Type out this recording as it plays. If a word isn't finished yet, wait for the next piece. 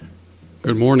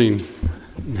Good morning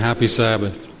and happy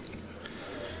Sabbath.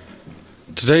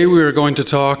 Today we are going to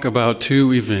talk about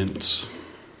two events.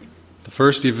 The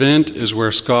first event is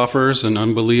where scoffers and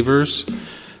unbelievers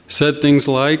said things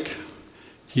like,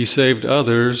 "He saved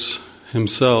others,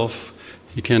 himself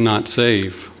he cannot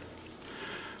save."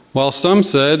 While some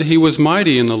said he was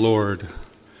mighty in the Lord,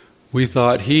 we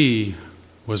thought he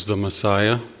was the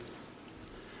Messiah.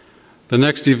 The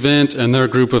next event and their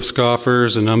group of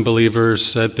scoffers and unbelievers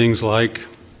said things like,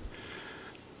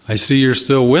 "I see you're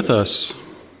still with us,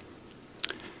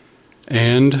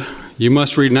 and you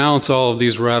must renounce all of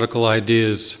these radical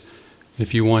ideas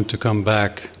if you want to come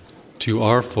back to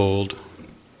our fold."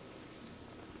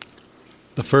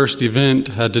 The first event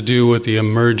had to do with the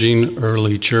emerging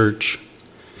early church,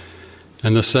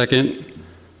 and the second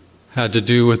had to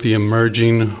do with the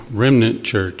emerging remnant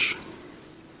church.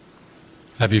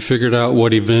 Have you figured out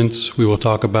what events we will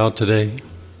talk about today?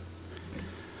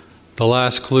 The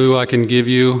last clue I can give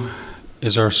you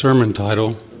is our sermon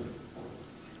title,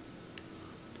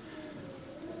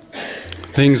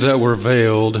 Things That Were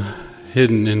Veiled,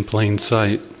 Hidden in Plain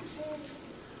Sight.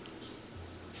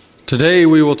 Today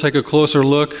we will take a closer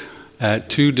look at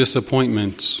two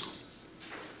disappointments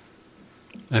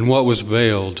and what was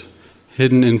veiled,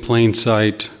 hidden in plain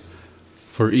sight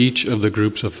for each of the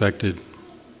groups affected.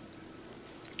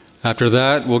 After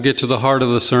that, we'll get to the heart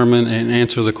of the sermon and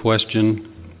answer the question,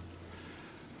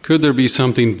 could there be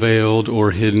something veiled or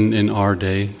hidden in our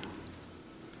day?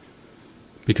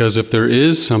 Because if there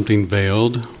is something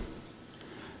veiled,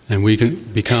 and we can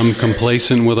become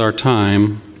complacent with our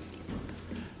time,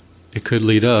 it could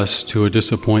lead us to a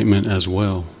disappointment as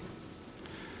well.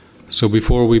 So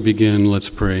before we begin, let's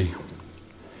pray.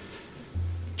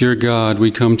 Dear God,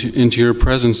 we come into your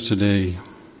presence today.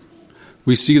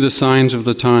 We see the signs of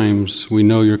the times. We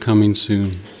know you're coming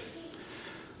soon.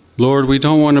 Lord, we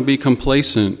don't want to be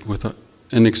complacent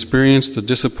and experience the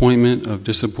disappointment of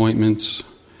disappointments,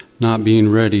 not being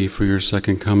ready for your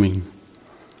second coming.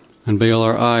 Unveil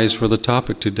our eyes for the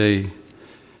topic today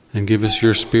and give us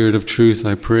your spirit of truth,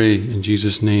 I pray, in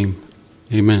Jesus' name.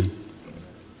 Amen.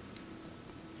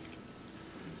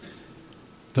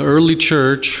 The early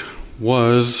church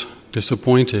was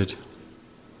disappointed.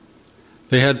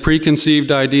 They had preconceived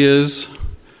ideas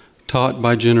taught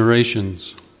by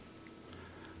generations.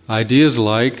 Ideas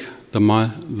like the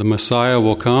Messiah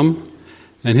will come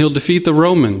and he'll defeat the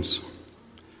Romans,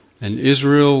 and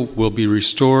Israel will be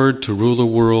restored to rule the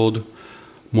world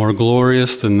more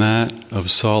glorious than that of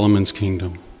Solomon's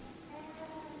kingdom.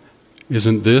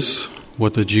 Isn't this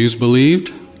what the Jews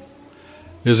believed?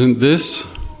 Isn't this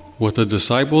what the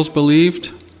disciples believed?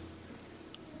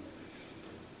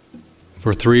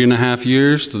 For 3.5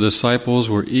 years, the disciples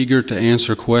were eager to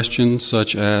answer questions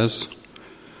such as,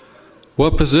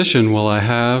 what position will I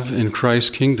have in Christ's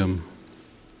kingdom?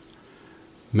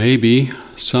 Maybe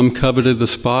some coveted the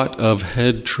spot of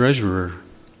head treasurer.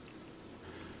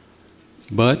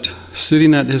 But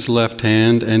sitting at his left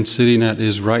hand and sitting at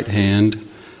his right hand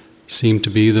seemed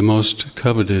to be the most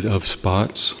coveted of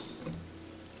spots.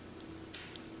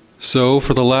 So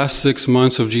for the last 6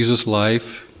 months of Jesus'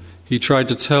 life, he tried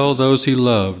to tell those he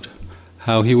loved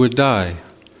how he would die,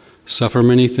 suffer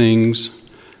many things,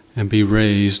 and be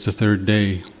raised the third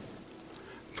day.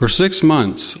 For 6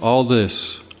 months, all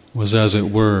this was, as it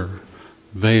were,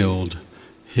 veiled,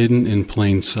 hidden in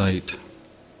plain sight.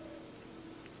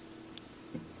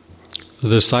 The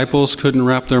disciples couldn't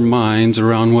wrap their minds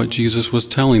around what Jesus was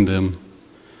telling them.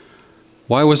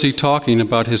 Why was he talking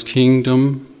about his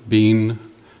kingdom being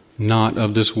not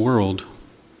of this world?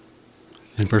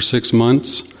 And for 6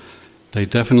 months, they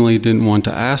definitely didn't want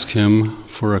to ask him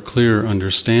for a clear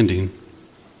understanding.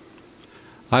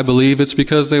 I believe it's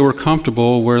because they were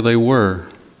comfortable where they were.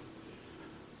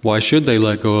 Why should they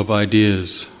let go of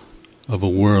ideas of a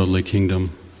worldly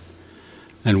kingdom?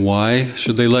 And why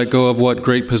should they let go of what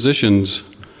great positions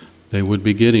they would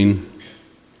be getting?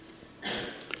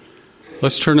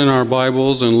 Let's turn in our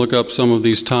Bibles and look up some of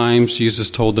these times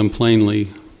Jesus told them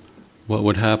plainly what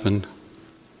would happen.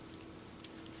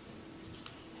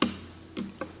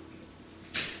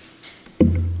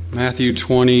 Matthew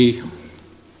 20,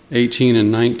 18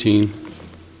 and 19.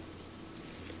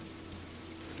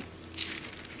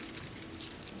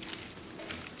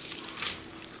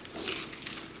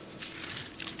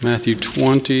 Matthew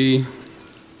 20,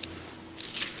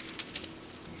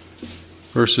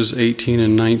 verses 18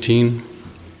 and 19.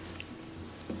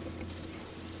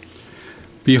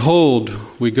 Behold,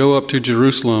 we go up to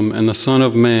Jerusalem, and the Son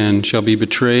of Man shall be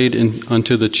betrayed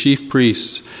unto the chief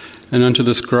priests and unto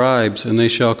the scribes, and they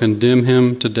shall condemn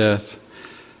him to death,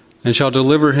 and shall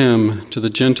deliver him to the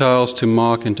Gentiles to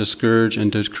mock and to scourge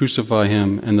and to crucify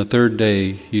him, and the third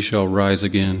day he shall rise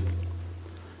again.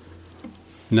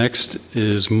 Next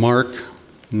is Mark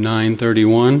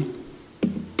 9:31.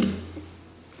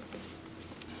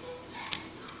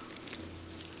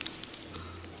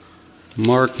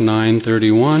 Mark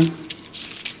 9:31.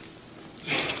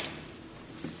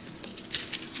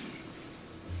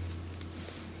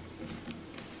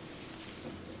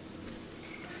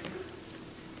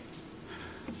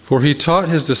 For he taught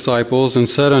his disciples and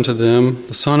said unto them,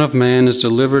 The Son of Man is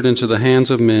delivered into the hands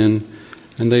of men,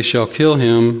 and they shall kill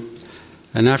him,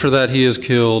 and after that he is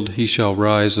killed, he shall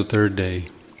rise the third day.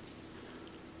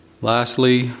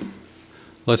 Lastly,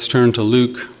 let's turn to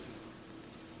Luke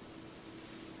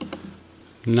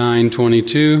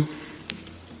 9:22.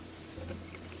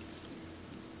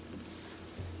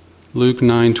 Luke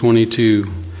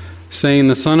 9:22. Saying,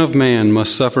 The Son of Man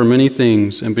must suffer many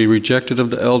things, and be rejected of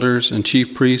the elders and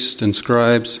chief priests and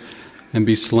scribes, and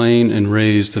be slain and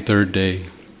raised the third day.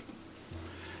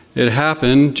 It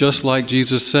happened just like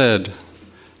Jesus said,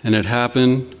 and it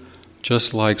happened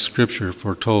just like Scripture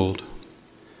foretold.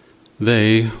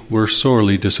 They were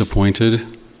sorely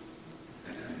disappointed.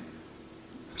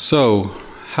 So,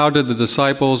 how did the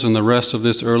disciples and the rest of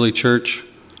this early church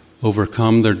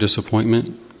overcome their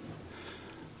disappointment?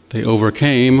 They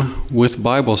overcame with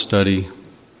Bible study,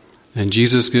 and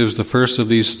Jesus gives the first of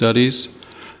these studies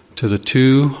to the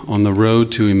two on the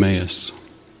road to Emmaus.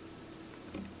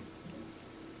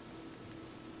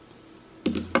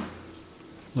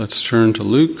 Let's turn to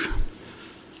Luke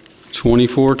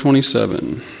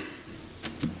 24:27.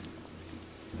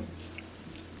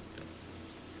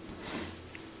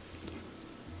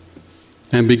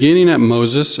 And beginning at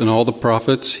Moses and all the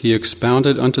prophets, he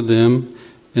expounded unto them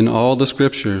in all the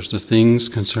Scriptures the things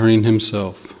concerning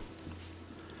himself.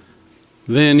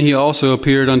 Then he also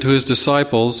appeared unto his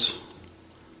disciples.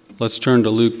 Let's turn to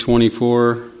Luke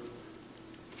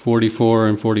 24:44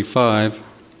 and 45.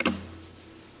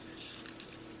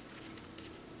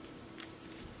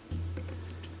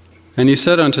 And he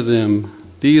said unto them,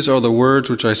 These are the words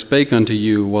which I spake unto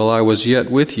you while I was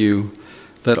yet with you,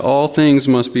 that all things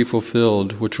must be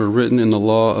fulfilled, which were written in the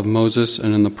law of Moses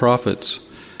and in the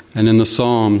prophets, and in the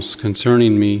Psalms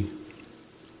concerning me.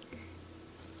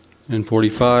 And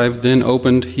 45, Then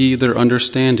opened he their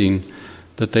understanding,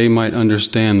 that they might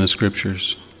understand the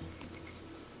Scriptures.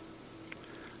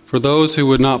 For those who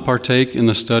would not partake in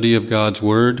the study of God's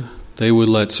Word, they would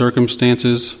let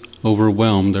circumstances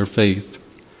overwhelm their faith.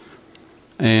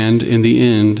 And in the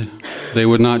end, they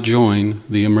would not join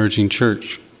the emerging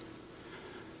church.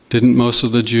 Didn't most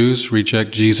of the Jews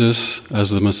reject Jesus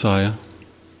as the Messiah?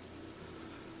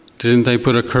 Didn't they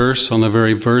put a curse on the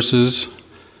very verses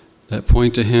that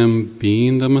point to him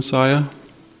being the Messiah?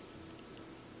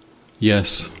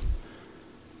 Yes.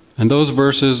 And those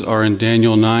verses are in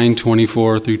Daniel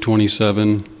 9:24 through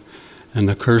 27, and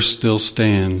the curse still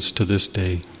stands to this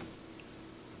day.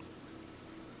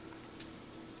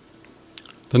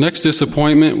 The next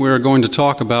disappointment we are going to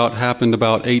talk about happened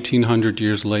about 1800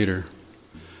 years later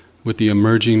with the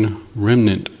emerging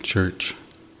remnant church.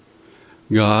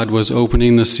 God was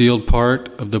opening the sealed part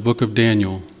of the book of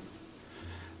Daniel.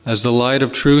 As the light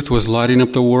of truth was lighting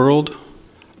up the world,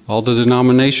 all the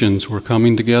denominations were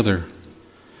coming together.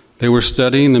 They were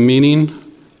studying the meaning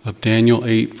of Daniel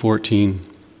 8:14.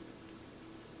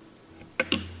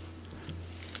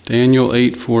 Daniel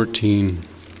 8:14.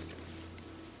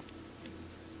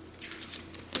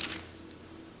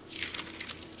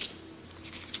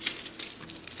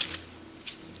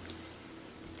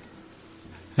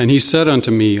 And he said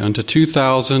unto me, Unto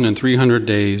 2,300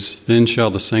 days, then shall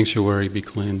the sanctuary be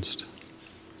cleansed.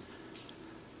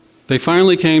 They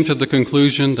finally came to the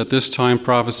conclusion that this time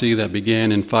prophecy that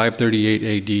began in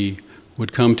 538 AD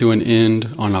would come to an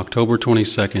end on October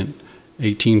 22nd,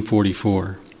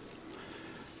 1844.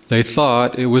 They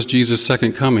thought it was Jesus'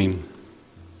 second coming.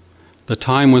 The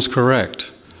time was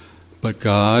correct, but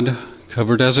God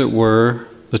covered, as it were,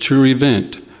 the true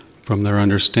event from their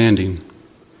understanding.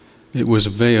 It was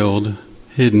veiled,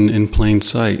 hidden in plain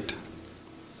sight.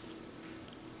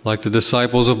 Like the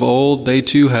disciples of old, they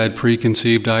too had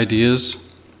preconceived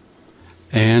ideas,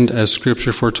 and as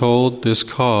Scripture foretold, this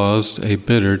caused a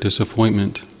bitter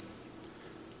disappointment.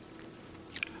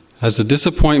 As the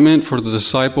disappointment for the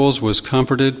disciples was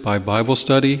comforted by Bible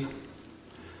study,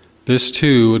 this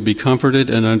too would be comforted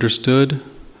and understood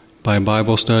by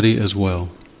Bible study as well.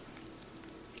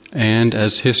 And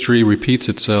as history repeats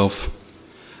itself,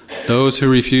 those who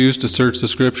refused to search the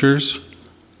Scriptures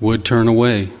would turn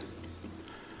away.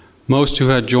 Most who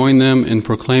had joined them in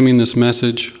proclaiming this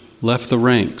message left the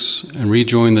ranks and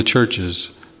rejoined the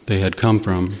churches they had come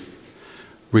from,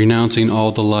 renouncing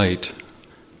all the light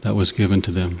that was given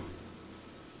to them.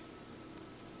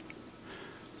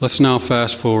 Let's now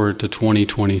fast forward to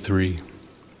 2023.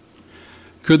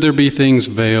 Could there be things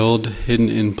veiled, hidden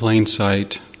in plain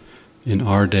sight in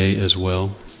our day as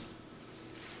well?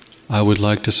 I would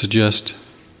like to suggest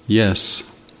yes.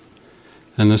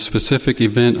 And the specific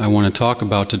event I want to talk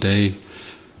about today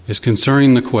is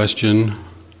concerning the question,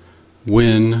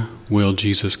 when will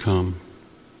Jesus come?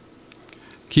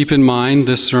 Keep in mind,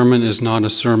 this sermon is not a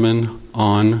sermon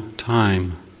on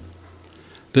time.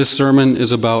 This sermon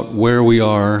is about where we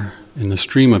are in the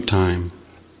stream of time.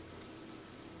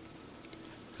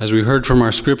 As we heard from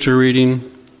our scripture reading,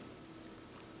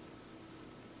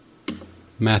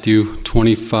 Matthew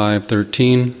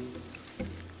 25:13.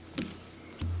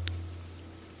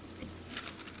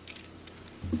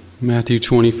 Matthew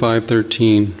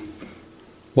 25:13.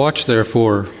 Watch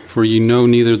therefore, for ye know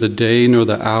neither the day nor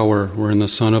the hour wherein the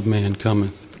Son of Man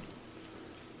cometh.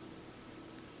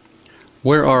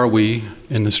 Where are we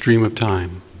in the stream of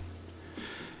time?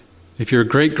 If your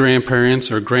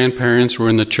great-grandparents or grandparents were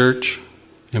in the church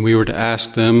and we were to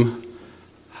ask them,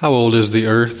 how old is the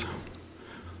earth?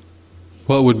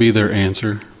 What would be their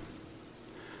answer?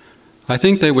 I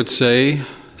think they would say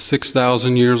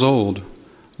 6,000 years old,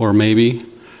 or maybe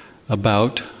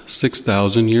about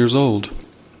 6,000 years old.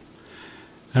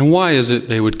 And why is it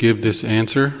they would give this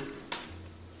answer?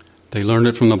 They learned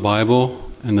it from the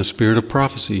Bible and the spirit of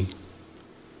prophecy.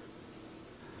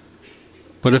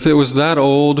 But if it was that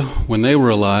old when they were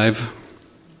alive,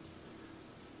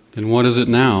 then what is it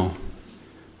now?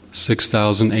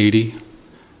 6,080,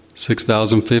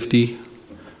 6,050,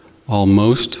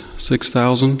 almost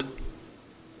 6,000?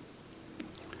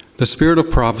 The spirit of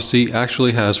prophecy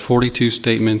actually has 42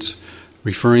 statements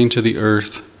referring to the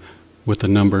earth with the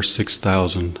number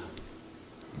 6,000.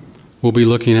 We'll be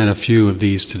looking at a few of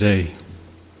these today.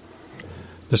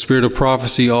 The spirit of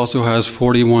prophecy also has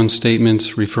 41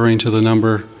 statements referring to the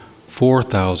number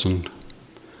 4,000.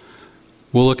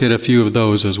 We'll look at a few of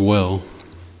those as well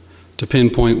to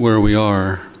pinpoint where we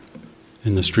are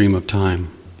in the stream of time.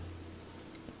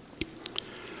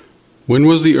 When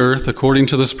was the earth, according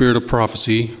to the spirit of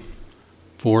prophecy,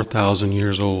 4,000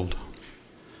 years old?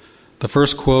 The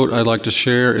first quote I'd like to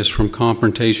share is from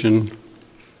Confrontation,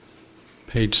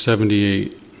 page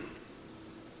 78.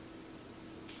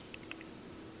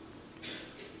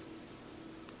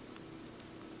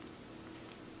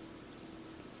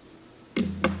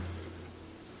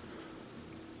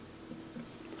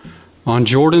 On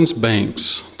Jordan's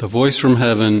banks, the voice from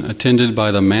heaven, attended by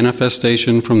the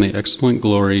manifestation from the excellent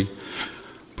glory,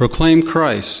 proclaimed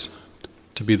Christ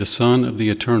to be the Son of the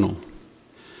Eternal.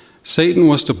 Satan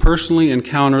was to personally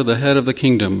encounter the head of the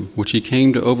kingdom, which he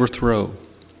came to overthrow.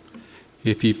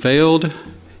 If he failed,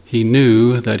 he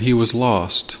knew that he was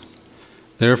lost.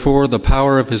 Therefore, the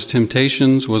power of his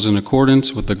temptations was in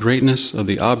accordance with the greatness of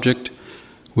the object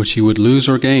which he would lose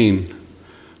or gain.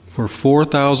 For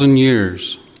 4,000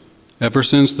 years, ever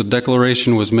since the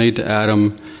declaration was made to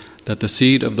Adam that the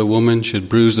seed of the woman should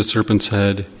bruise the serpent's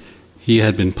head, he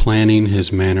had been planning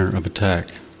his manner of attack.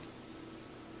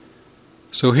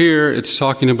 So here it's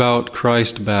talking about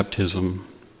Christ's baptism.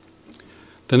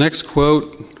 The next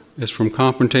quote is from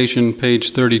Confrontation,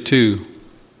 page 32.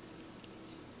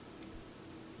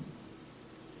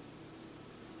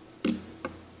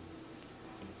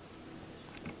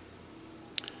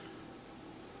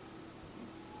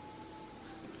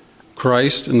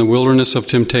 Christ, in the wilderness of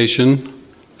temptation,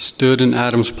 stood in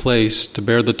Adam's place to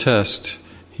bear the test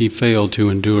he failed to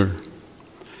endure.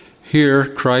 Here,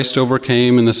 Christ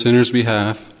overcame in the sinner's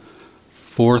behalf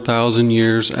 4,000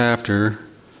 years after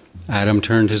Adam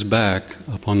turned his back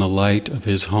upon the light of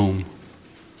his home.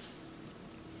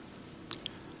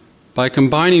 By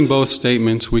combining both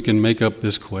statements, we can make up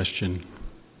this question.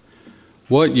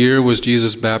 What year was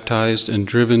Jesus baptized and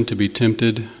driven to be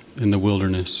tempted in the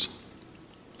wilderness?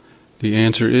 The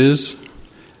answer is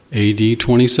AD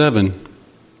 27.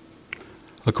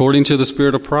 According to the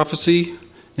spirit of prophecy,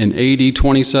 in AD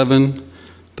 27,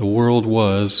 the world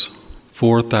was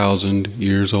 4,000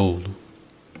 years old.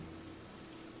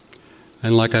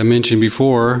 And like I mentioned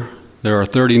before, there are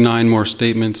 39 more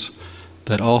statements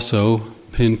that also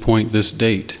pinpoint this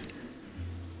date.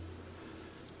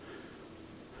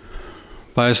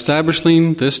 By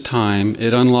establishing this time,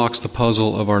 it unlocks the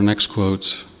puzzle of our next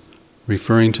quotes,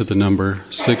 referring to the number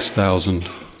 6,000.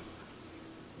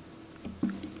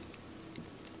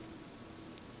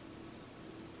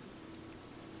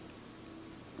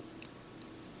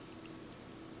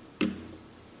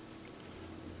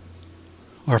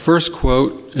 Our first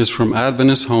quote is from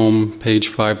Adventist Home, page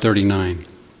 539.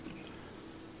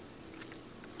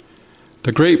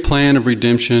 The great plan of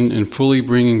redemption in fully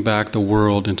bringing back the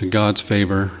world into God's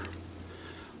favor,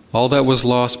 all that was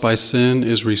lost by sin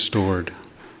is restored.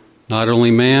 Not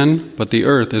only man, but the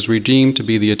earth is redeemed to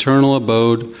be the eternal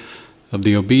abode of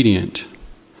the obedient.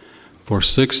 For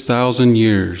 6,000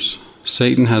 years,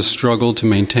 Satan has struggled to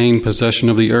maintain possession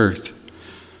of the earth.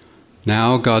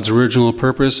 Now God's original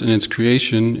purpose in its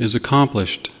creation is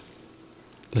accomplished.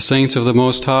 The saints of the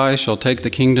Most High shall take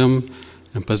the kingdom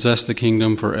and possess the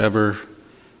kingdom forever,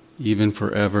 even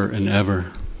forever and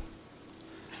ever.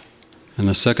 And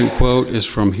the second quote is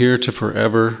from Here to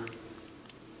Forever,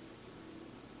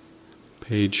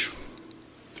 page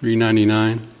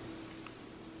 399.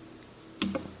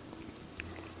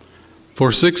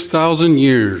 For 6,000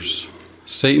 years,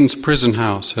 Satan's prison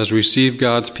house has received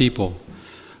God's people,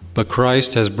 but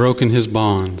Christ has broken his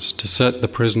bonds to set the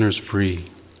prisoners free.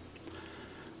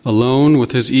 Alone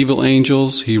with his evil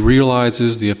angels, he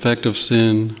realizes the effect of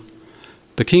sin.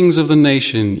 The kings of the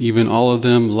nation, even all of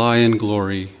them, lie in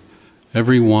glory,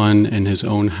 every one in his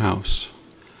own house.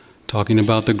 Talking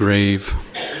about the grave.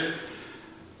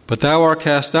 But thou art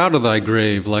cast out of thy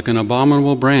grave like an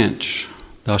abominable branch.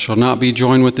 Thou shalt not be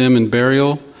joined with them in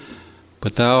burial,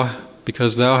 but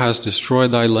because thou hast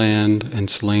destroyed thy land and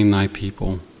slain thy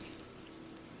people.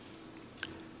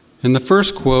 In the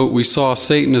first quote, we saw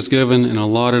Satan is given an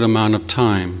allotted amount of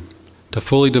time to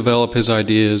fully develop his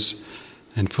ideas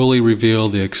and fully reveal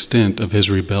the extent of his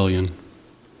rebellion.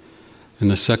 In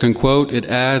the second quote, it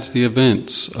adds the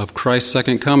events of Christ's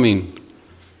second coming,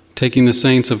 taking the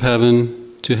saints of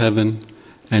heaven to heaven,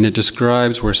 and it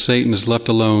describes where Satan is left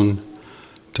alone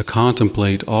to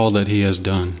contemplate all that he has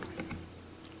done.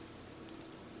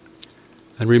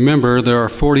 And remember, there are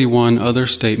 41 other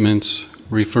statements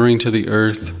referring to the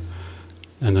earth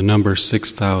and the number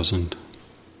 6,000.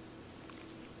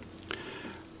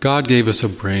 God gave us a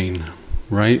brain,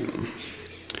 right?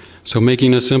 So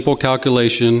making a simple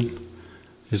calculation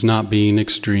is not being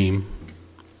extreme.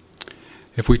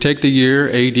 If we take the year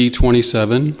AD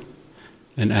 27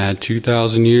 and add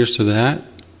 2,000 years to that,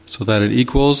 so that it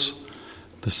equals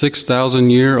the 6,000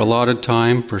 year allotted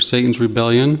time for Satan's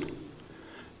rebellion,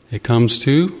 it comes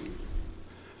to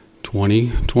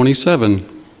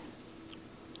 2027.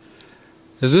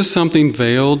 Is this something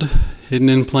veiled, hidden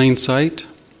in plain sight?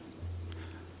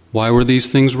 Why were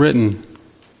these things written?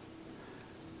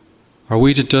 Are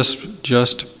we to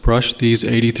just brush these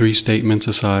 83 statements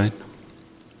aside?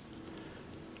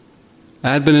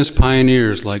 Adventist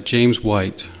pioneers like James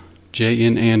White,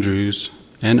 J.N. Andrews,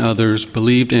 and others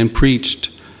believed and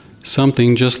preached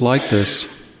something just like this.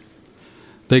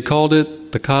 They called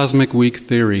it the cosmic week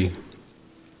theory.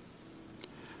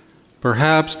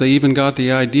 Perhaps they even got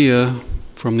the idea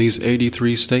from these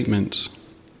 83 statements.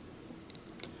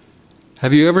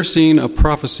 Have you ever seen a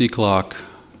prophecy clock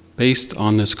based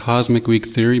on this cosmic week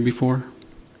theory before?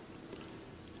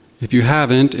 If you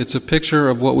haven't, it's a picture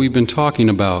of what we've been talking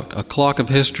about, a clock of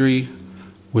history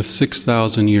with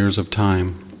 6,000 years of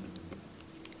time.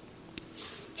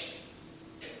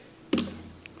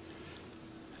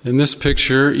 In this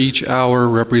picture, each hour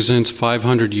represents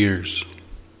 500 years.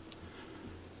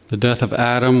 The death of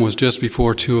Adam was just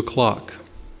before 2 o'clock.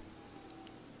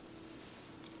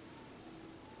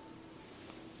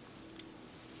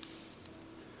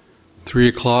 Three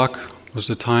o'clock was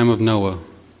the time of Noah.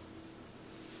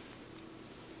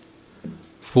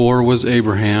 4 was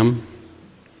Abraham.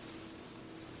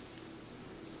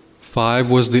 5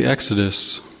 was the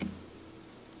Exodus.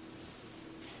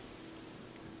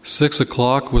 6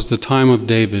 o'clock was the time of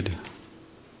David.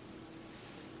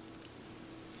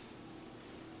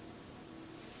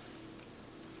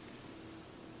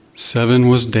 7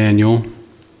 was Daniel.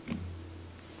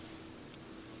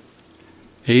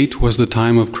 8 was the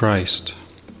time of Christ.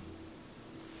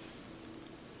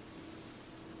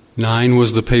 9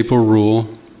 was the papal rule.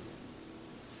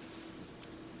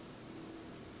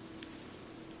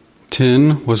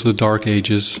 10 was the Dark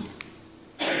Ages.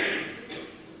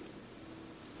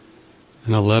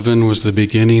 And 11 was the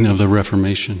beginning of the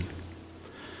Reformation.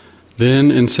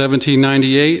 Then in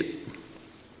 1798,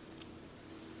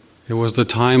 it was the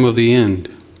time of the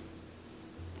end.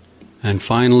 And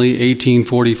finally,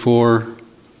 1844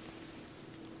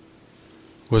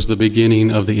 was the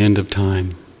beginning of the end of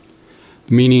time.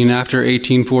 Meaning after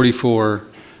 1844,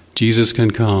 Jesus can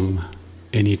come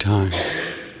anytime.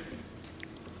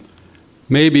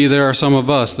 Maybe there are some of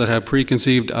us that have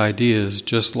preconceived ideas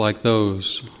just like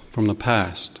those from the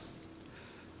past.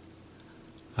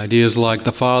 Ideas like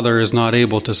the Father is not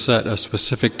able to set a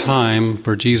specific time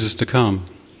for Jesus to come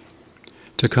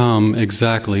to come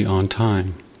exactly on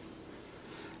time.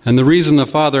 And the reason the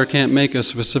Father can't make a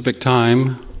specific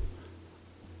time,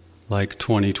 like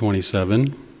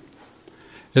 2027,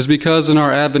 is because in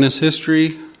our Adventist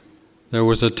history, there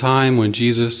was a time when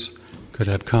Jesus could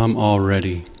have come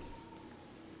already.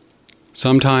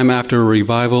 Sometime after a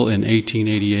revival in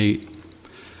 1888,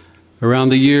 around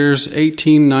the years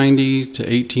 1890 to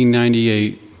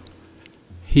 1898,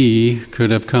 he could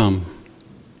have come.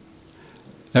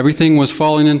 Everything was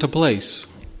falling into place,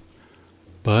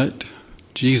 but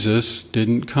Jesus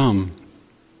didn't come.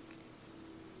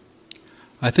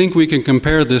 I think we can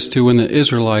compare this to when the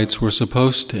Israelites were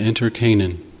supposed to enter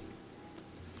Canaan.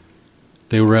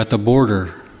 They were at the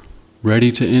border,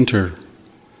 ready to enter,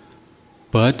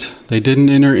 but they didn't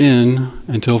enter in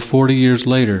until 40 years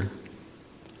later.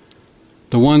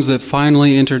 The ones that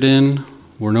finally entered in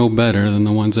were no better than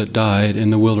the ones that died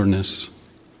in the wilderness.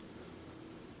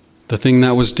 The thing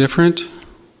that was different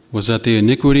was that the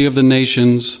iniquity of the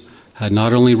nations had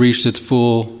not only reached its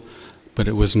full, but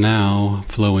it was now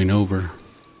flowing over.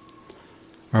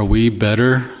 Are we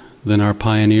better than our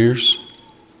pioneers?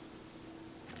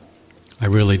 I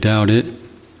really doubt it.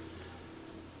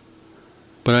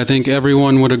 But I think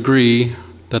everyone would agree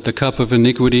that the cup of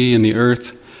iniquity in the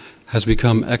earth has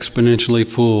become exponentially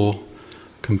full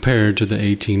compared to the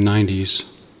 1890s.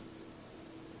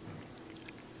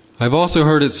 I've also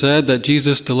heard it said that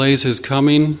Jesus delays his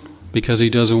coming because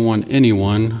he doesn't want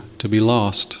anyone to be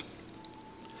lost.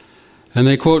 And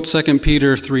they quote 2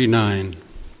 Peter 3:9.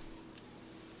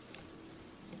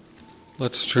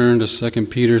 Let's turn to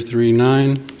 2 Peter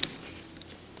 3:9.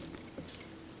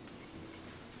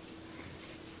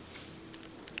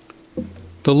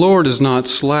 The Lord is not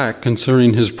slack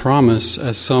concerning his promise,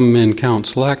 as some men count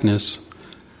slackness,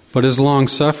 but is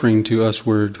long-suffering to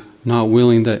usward, not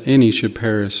willing that any should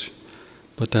perish,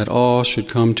 but that all should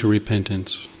come to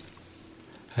repentance.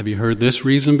 Have you heard this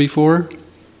reason before?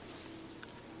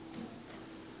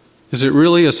 Is it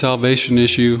really a salvation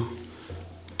issue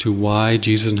to why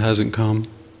Jesus hasn't come?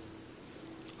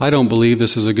 I don't believe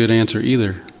this is a good answer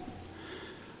either.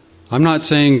 I'm not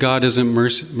saying God isn't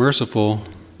merciful.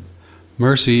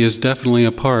 Mercy is definitely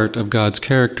a part of God's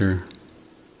character,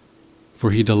 for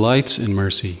he delights in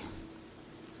mercy.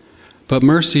 But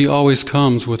mercy always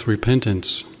comes with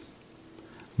repentance.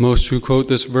 Most who quote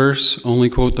this verse only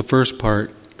quote the first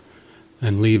part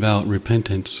and leave out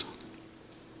repentance.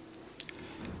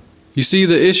 You see,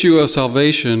 the issue of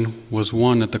salvation was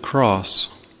won at the cross.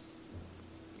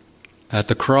 At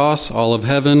the cross, all of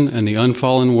heaven and the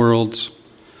unfallen worlds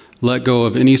let go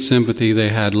of any sympathy they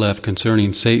had left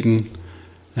concerning Satan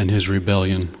and his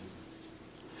rebellion.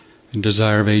 In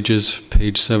Desire of Ages,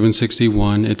 page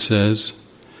 761, it says,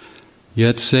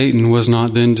 "Yet Satan was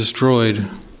not then destroyed.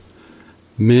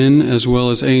 Men as well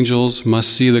as angels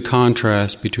must see the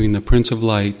contrast between the Prince of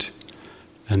Light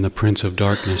and the Prince of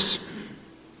Darkness."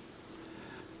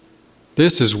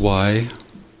 This is why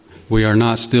we are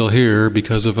not still here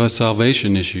because of a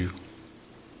salvation issue.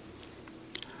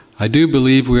 I do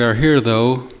believe we are here,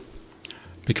 though,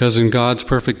 because in God's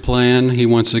perfect plan, he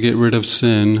wants to get rid of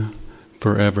sin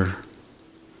forever.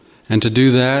 And to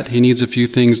do that, he needs a few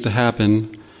things to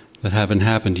happen that haven't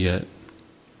happened yet.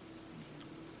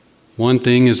 One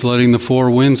thing is letting the four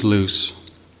winds loose,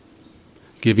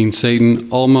 giving Satan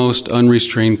almost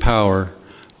unrestrained power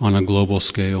on a global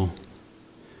scale.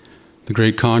 The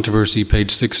Great Controversy,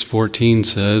 page 614,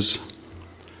 says,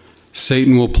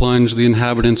 "Satan will plunge the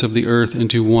inhabitants of the earth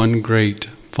into one great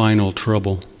final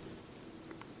trouble."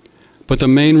 But the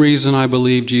main reason I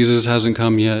believe Jesus hasn't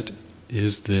come yet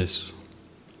is this.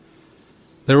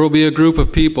 There will be a group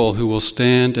of people who will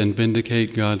stand and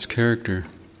vindicate God's character.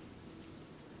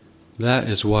 That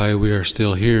is why we are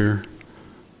still here,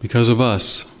 because of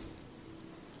us.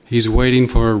 He's waiting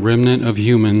for a remnant of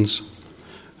humans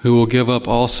who will give up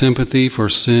all sympathy for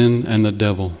sin and the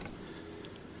devil,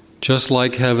 just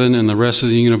like heaven and the rest of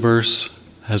the universe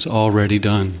has already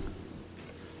done.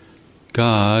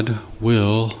 God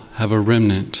will have a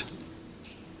remnant.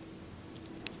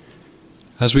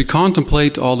 As we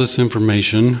contemplate all this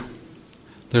information,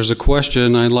 there's a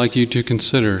question I'd like you to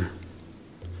consider.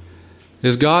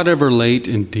 Is God ever late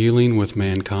in dealing with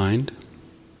mankind?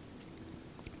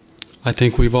 I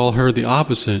think we've all heard the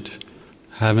opposite,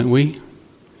 haven't we?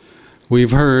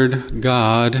 We've heard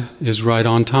God is right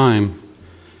on time.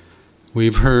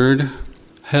 We've heard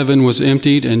heaven was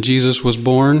emptied and Jesus was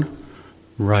born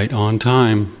right on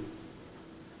time.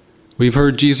 We've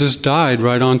heard Jesus died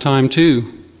right on time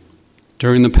too,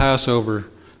 during the Passover,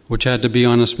 which had to be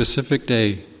on a specific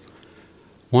day.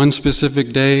 One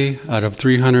specific day out of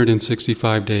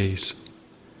 365 days.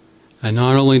 And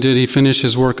not only did he finish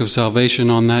his work of salvation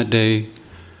on that day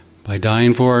by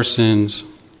dying for our sins,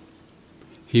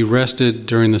 he rested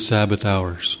during the Sabbath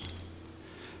hours.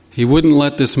 He wouldn't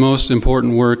let this most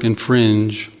important work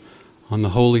infringe on the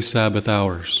holy Sabbath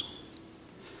hours.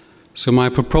 So my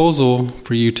proposal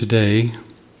for you today,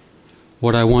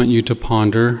 what I want you to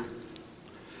ponder,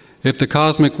 if the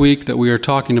cosmic week that we are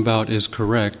talking about is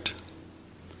correct,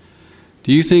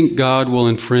 do you think God will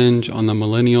infringe on the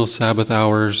millennial Sabbath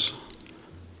hours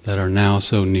that are now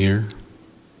so near?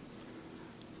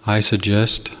 I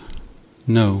suggest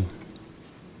no.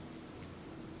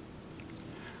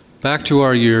 Back to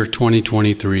our year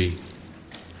 2023.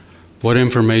 What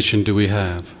information do we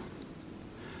have?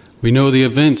 We know the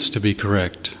events to be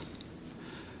correct.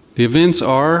 The events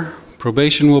are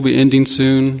probation will be ending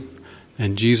soon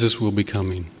and Jesus will be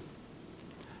coming.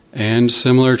 And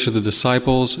similar to the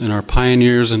disciples and our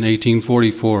pioneers in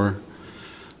 1844,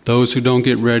 those who don't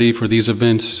get ready for these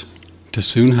events to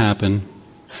soon happen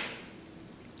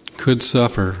could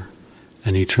suffer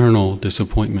an eternal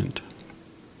disappointment.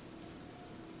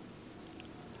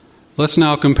 Let's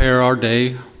now compare our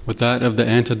day with that of the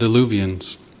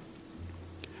antediluvians.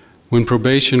 When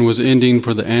probation was ending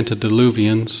for the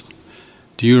antediluvians,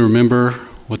 do you remember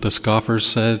what the scoffers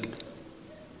said?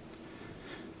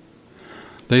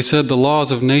 They said the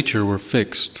laws of nature were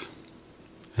fixed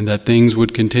and that things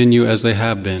would continue as they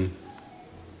have been.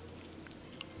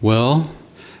 Well,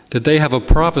 did they have a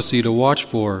prophecy to watch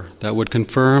for that would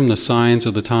confirm the signs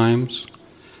of the times?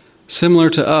 Similar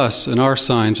to us and our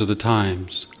signs of the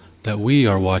times that we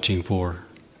are watching for.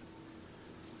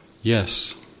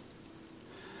 Yes.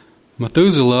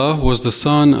 Methuselah was the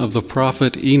son of the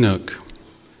prophet Enoch,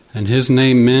 and his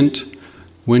name meant,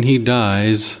 when he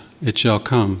dies, it shall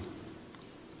come.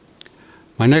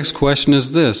 My next question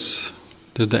is this: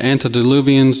 did the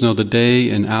antediluvians know the day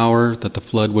and hour that the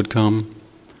flood would come?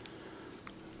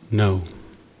 No.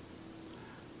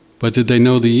 But did they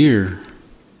know the year?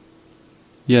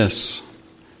 Yes,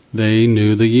 they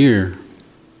knew the year.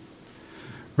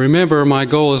 Remember, my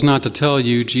goal is not to tell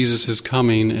you Jesus is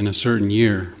coming in a certain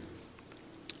year.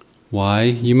 Why,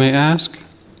 you may ask?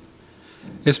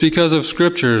 It's because of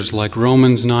scriptures like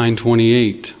Romans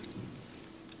 9:28.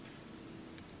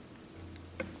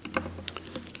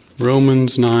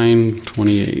 Romans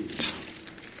 9:28.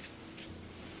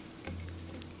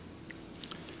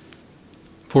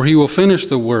 For he will finish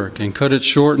the work and cut it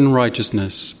short in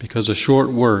righteousness, because a short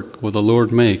work will the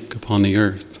Lord make upon the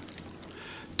earth.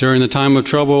 During the time of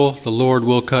trouble, the Lord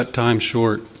will cut time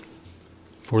short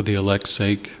for the elect's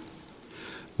sake.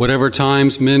 Whatever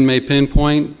times men may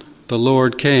pinpoint, the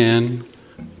Lord can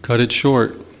cut it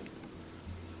short.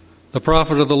 The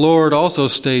prophet of the Lord also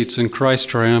states in Christ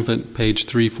Triumphant, page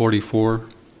 344.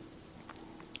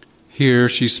 Here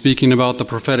she's speaking about the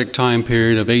prophetic time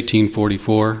period of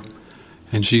 1844,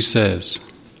 and she says,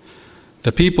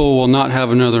 "The people will not have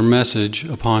another message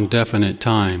upon definite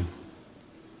time."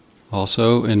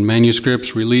 Also, in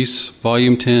Manuscripts Release,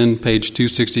 Volume 10, page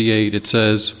 268, it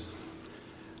says,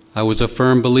 "I was a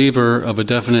firm believer of a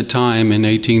definite time in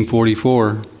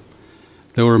 1844.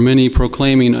 There were many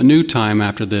proclaiming a new time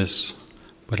after this,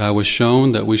 but I was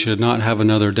shown that we should not have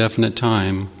another definite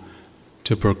time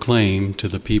to proclaim to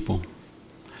the people."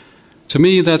 To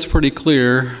me, that's pretty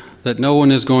clear that no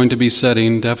one is going to be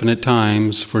setting definite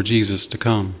times for Jesus to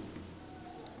come.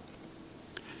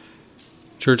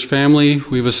 Church family,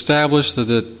 we've established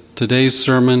that today's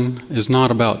sermon is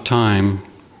not about time.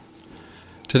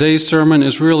 Today's sermon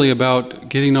is really about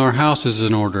getting our houses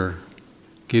in order,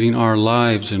 getting our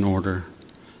lives in order,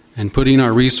 and putting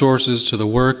our resources to the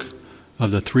work of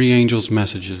the three angels'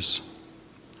 messages.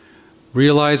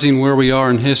 Realizing where we are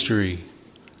in history,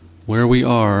 where we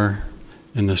are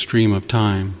in the stream of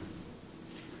time.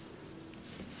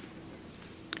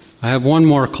 I have one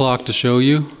more clock to show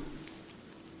you.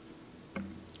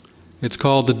 It's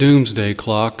called the Doomsday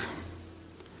Clock.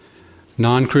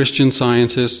 Non-Christian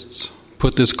scientists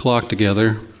put this clock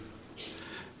together.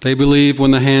 They believe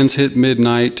when the hands hit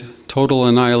midnight, total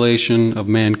annihilation of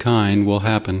mankind will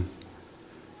happen.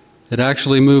 It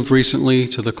actually moved recently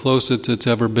to the closest it's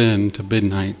ever been to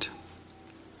midnight.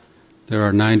 There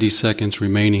are 90 seconds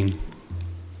remaining.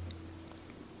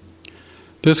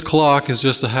 This clock is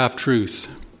just a half-truth.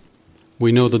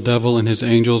 We know the devil and his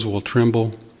angels will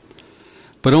tremble,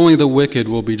 but only the wicked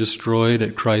will be destroyed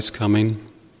at Christ's coming.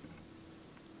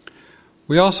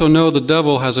 We also know the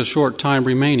devil has a short time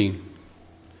remaining.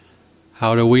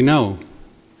 How do we know?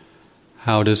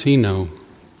 How does he know?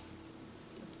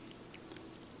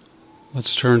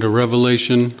 Let's turn to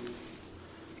Revelation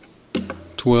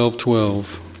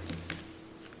 12:12.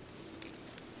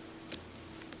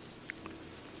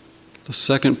 The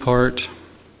second part,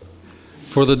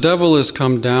 for the devil is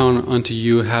come down unto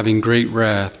you having great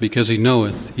wrath, because he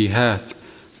knoweth he hath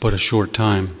but a short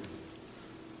time.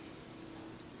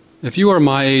 If you are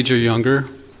my age or younger,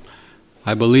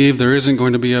 I believe there isn't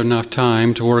going to be enough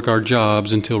time to work our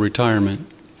jobs until retirement,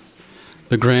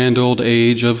 the grand old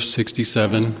age of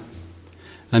 67,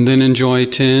 and then enjoy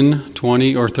 10,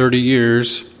 20, or 30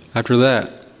 years after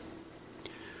that.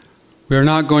 We are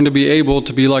not going to be able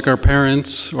to be like our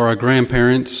parents or our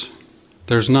grandparents.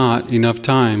 There's not enough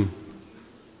time.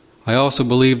 I also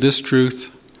believe this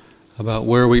truth about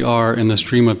where we are in the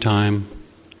stream of time,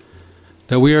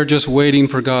 that we are just waiting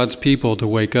for God's people to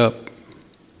wake up,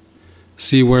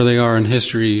 see where they are in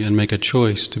history, and make a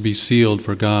choice to be sealed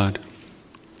for God,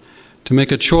 to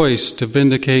make a choice to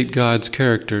vindicate God's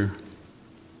character.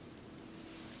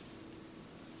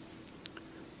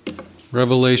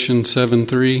 Revelation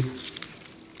 7:3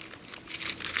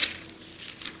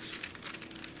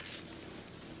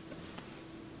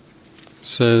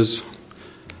 says,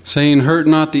 saying, hurt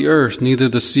not the earth, neither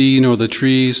the sea nor the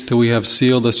trees, till we have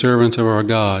sealed the servants of our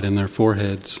God in their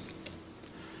foreheads.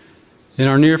 In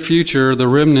our near future, the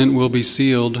remnant will be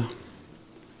sealed.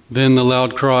 Then the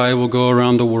loud cry will go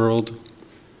around the world.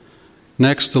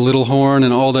 Next, the little horn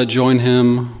and all that join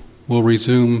him will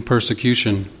resume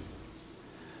persecution.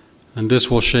 And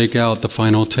this will shake out the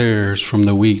final tares from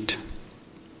the wheat.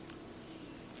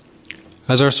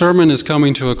 As our sermon is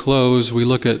coming to a close, we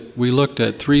looked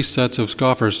at 3 sets of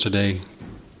scoffers today.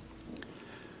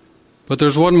 But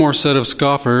there's one more set of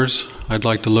scoffers I'd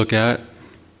like to look at.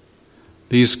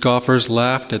 These scoffers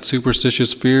laughed at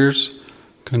superstitious fears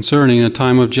concerning a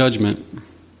time of judgment.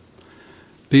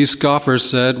 These scoffers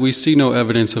said, we see no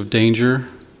evidence of danger.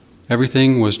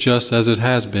 Everything was just as it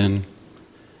has been.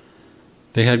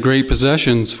 They had great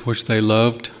possessions which they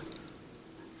loved,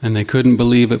 and they couldn't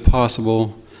believe it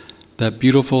possible that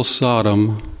beautiful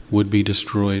Sodom would be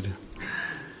destroyed.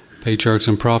 Patriarchs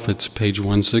and Prophets, page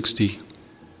 160.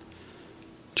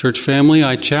 Church family,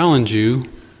 I challenge you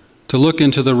to look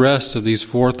into the rest of these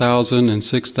 4,000 and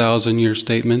 6,000 year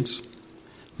statements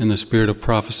in the spirit of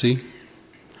prophecy.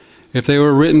 If they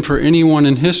were written for anyone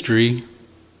in history,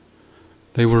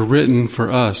 they were written for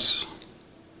us.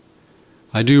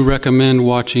 I do recommend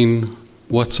watching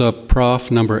What's Up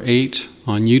Prof number 8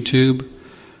 on YouTube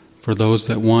for those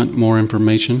that want more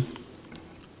information.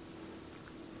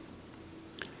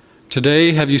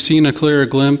 Today, have you seen a clearer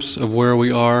glimpse of where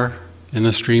we are in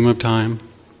the stream of time?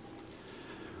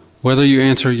 Whether you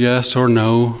answer yes or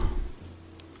no,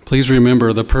 please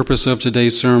remember the purpose of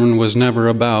today's sermon was never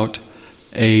about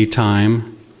a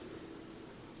time.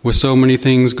 With so many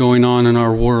things going on in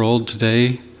our world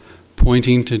today,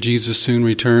 pointing to Jesus' soon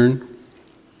return,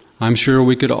 I'm sure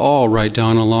we could all write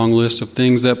down a long list of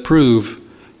things that prove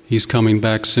He's coming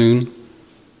back soon.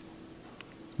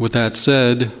 With that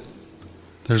said,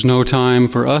 there's no time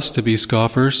for us to be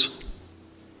scoffers,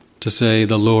 to say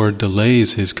the Lord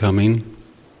delays His coming.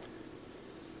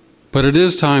 But it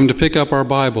is time to pick up our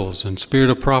Bibles and Spirit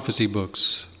of Prophecy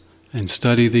books and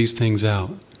study these things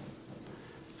out.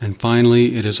 And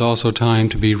finally, it is also time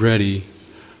to be ready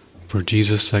for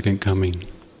Jesus' second coming.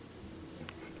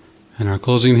 And our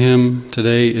closing hymn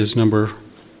today is number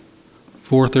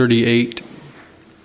 438.